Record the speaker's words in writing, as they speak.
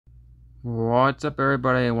What's up,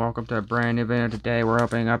 everybody, and welcome to a brand new video. Today we're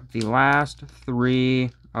opening up the last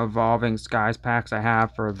 3 Evolving Skies packs I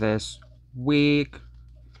have for this week.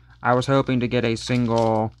 I was hoping to get a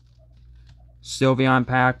single Sylveon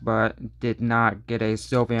pack, but did not get a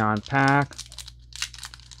Sylveon pack.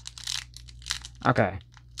 Okay,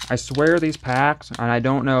 I swear these packs, and I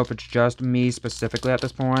don't know if it's just me specifically at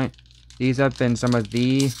this point, these have been some of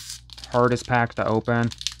the hardest packs to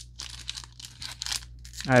open.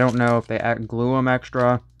 I don't know if they glue them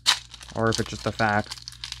extra, or if it's just the fact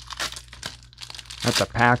that the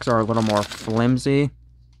packs are a little more flimsy.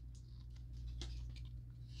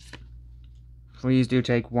 Please do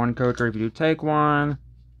take one coacher if you do take one.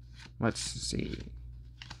 Let's see.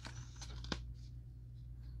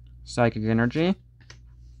 Psychic Energy.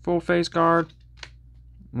 Full Face Guard.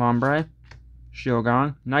 Lombre.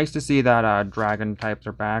 Shieldon. Nice to see that dragon types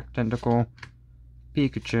are back. Tentacle.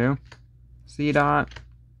 Pikachu. Seedot.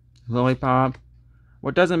 Lillipup.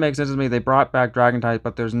 What doesn't make sense to me, they brought back dragon type,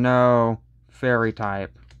 but there's no fairy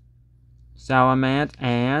type. Salamence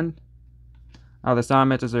and... oh, the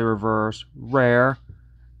Salamence is a reverse rare.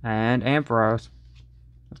 And Ampharos.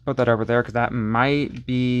 Let's put that over there, because that might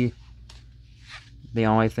be the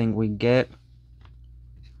only thing we get.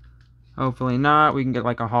 Hopefully not. We can get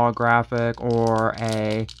like a holographic or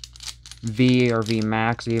a V or V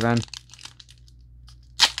Max even.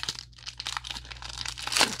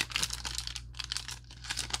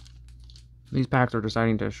 These packs are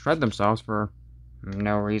deciding to shred themselves for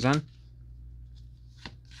no reason.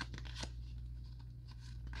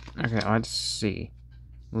 Okay, let's see.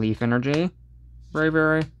 Leaf Energy.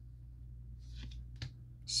 Braviary.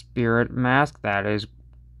 Spirit Mask. That is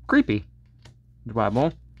creepy.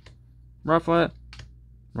 Dwebble. Rufflet.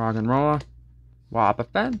 Roggenrola.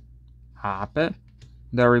 Wobbuffet. Hoppet.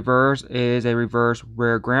 The reverse is a reverse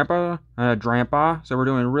rare Drampa. So we're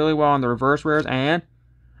doing really well on the reverse rares, and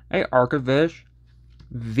a Arcavish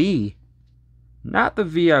V. Not the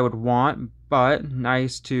V I would want, but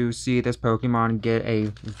nice to see this Pokemon get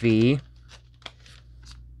a V.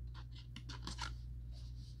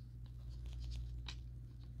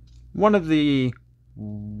 One of the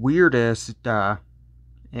weirdest fossil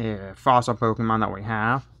Pokemon that we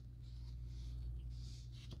have.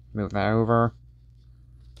 Move that over.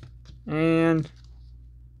 And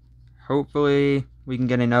hopefully we can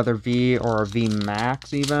get another V or a V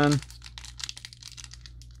Max even.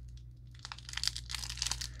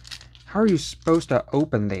 How are you supposed to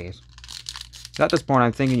open these? So at this point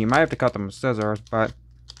I'm thinking you might have to cut them with scissors, but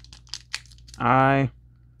I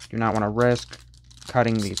do not want to risk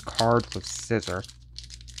cutting these cards with scissors.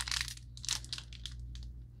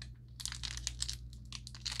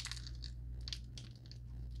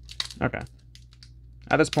 Okay.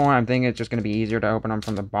 At this point I'm thinking it's just going to be easier to open them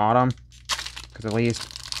from the bottom. Because at least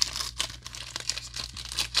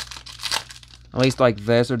like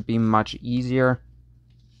this would be much easier.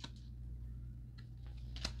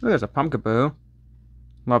 Ooh, there's a Pumpkaboo.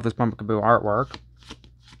 Love this Pumpkaboo artwork.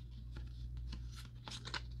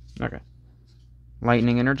 Okay.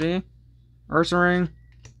 Lightning Energy. Ursaring.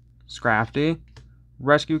 Scrafty.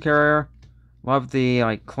 Rescue Carrier. Love the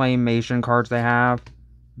like claymation cards they have.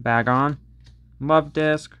 Bagon. Love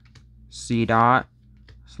Disc. Seedot.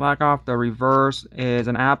 Slack Off. The reverse is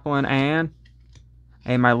an Applin and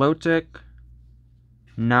a Milotic.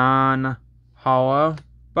 Non-hollow.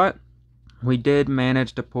 But we did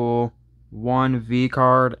manage to pull one V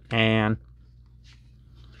card and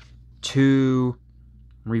 2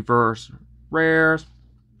 reverse rares.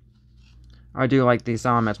 I do like these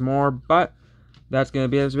Salamence more, but that's going to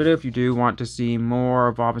be this video. If you do want to see more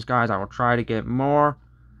Evolving Skies, I will try to get more.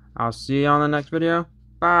 I'll see you on the next video.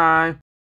 Bye!